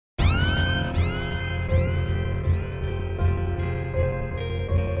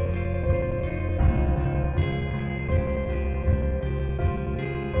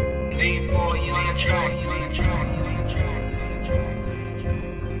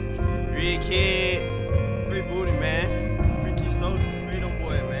Free kid, free booty, man. Free key soldier, freedom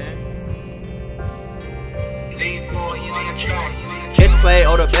boy, man. Catch play,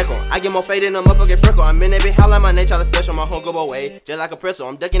 or the beckle. I get more fade than a motherfucking prickle. I'm in that bitch, holla my name, try to special. My home go away, just like a pretzel.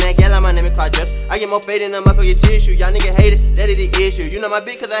 I'm ducking that gal, my name is Clyde Dress. I get more fade than a motherfucking tissue. Y'all nigga hate it, that is the issue. You know my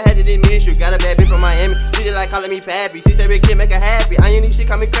bitch, cause I had it in me issue. Got a bad bitch from Miami, she just like calling me pappy. She said, "Rick kid, make her happy." I ain't need shit,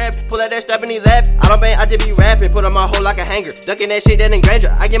 call me crap. Pull out that strap and he laugh. I don't bang, I just be rapping. Put on my hole like a hanger. Ducking that shit, that in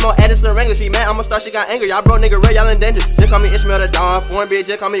Granger. I get more addicts than Wrangler. She mad, I'm a star, she got anger. Y'all broke nigga real, y'all in danger. Just call me Ishmael the Dawn. Foreign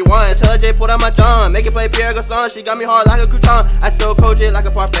bitch, just call me one. Tell her J, put on my John. Make it play Pierre Gasson. She got me hard like a crouton. I still coach it like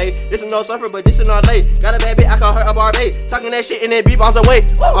a parfait. This is no surfer, but this is not late. Got a bad bitch, I call her a Barbie. Talking that shit and then beep on the way.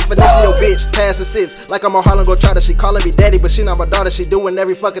 I'm finessing your bitch, passing six. Like I'm a Harlem go try she calling me daddy, but she not my daughter. She doing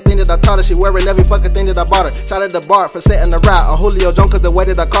every fucking thing that I taught her. She wearing every fucking thing that I bought her. Shout out to Bart for setting the route. On Julio Jones cause the way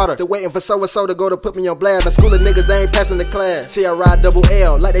that I caught her. Still waiting for so-and-so to go to put me on blast. The school of niggas, they ain't passing the class. See I ride double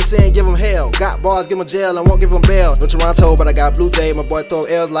L, like they saying give them hell. Got bars, give them jail, and won't give them bail. No Toronto, but I got Blue Jay. My boy throw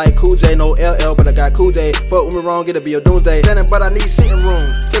L's like Cool J. No LL, but I got Cool J. Fuck with me wrong, it'll be a doomsday. Standing, but I need sitting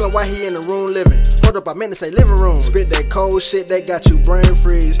room. Feeling why he in the room living. Hold up, I meant to say living room. Spit that cold shit that got you brain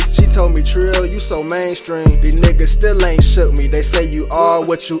freeze. She told me, Trill, you so mainstream. These niggas still ain't shook me. They say you are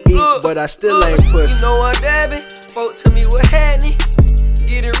what you eat, but I still ain't pussy. You know I'm dabbing. Folk tell me what happening.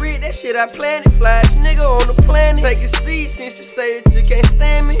 Get it read, that shit I planted. Flash nigga on the planet. Take a seat since you say that you can't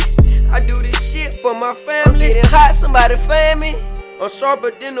stand me. I do this shit for my family. I'm getting hot, somebody fan me. I'm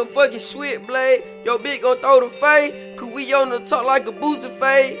sharper than a fucking switchblade. Yo bitch gon' throw the fade. Cause we on the top like a booster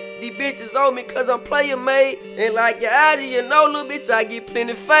fade. These bitches on me cause I'm player made. And like your eyes, you know, little bitch, I get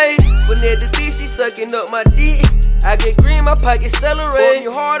plenty fade. But near the dick, she sucking up my dick. I get green, my pocket celebrate.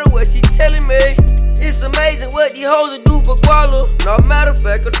 You harder what she telling me. It's amazing what these hoes will do for guala. No matter of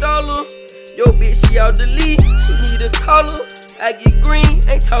fact, a dollar. Yo bitch, she out the lead, she need a collar. I get green,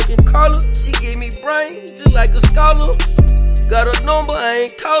 ain't talking color. She give me brain, just like a scholar. Got a number, I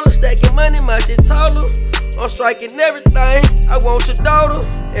ain't call her. Stacking money, my shit taller. I'm striking everything, I want your daughter.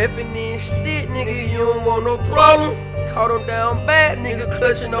 Effing in stick, nigga, you don't want no problem. Caught him down bad, nigga,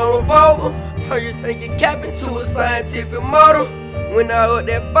 clutching on a revolver. Turn your thinking cap into a scientific model. When I up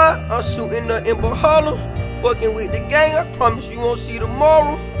that fire, I'm shooting nothing but hollows. Fucking with the gang, I promise you won't see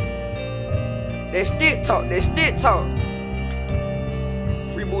tomorrow. That stick talk, that stick talk.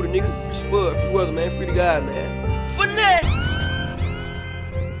 Free booty, nigga, free spud, free weather, man, free the guy, man. Finesse!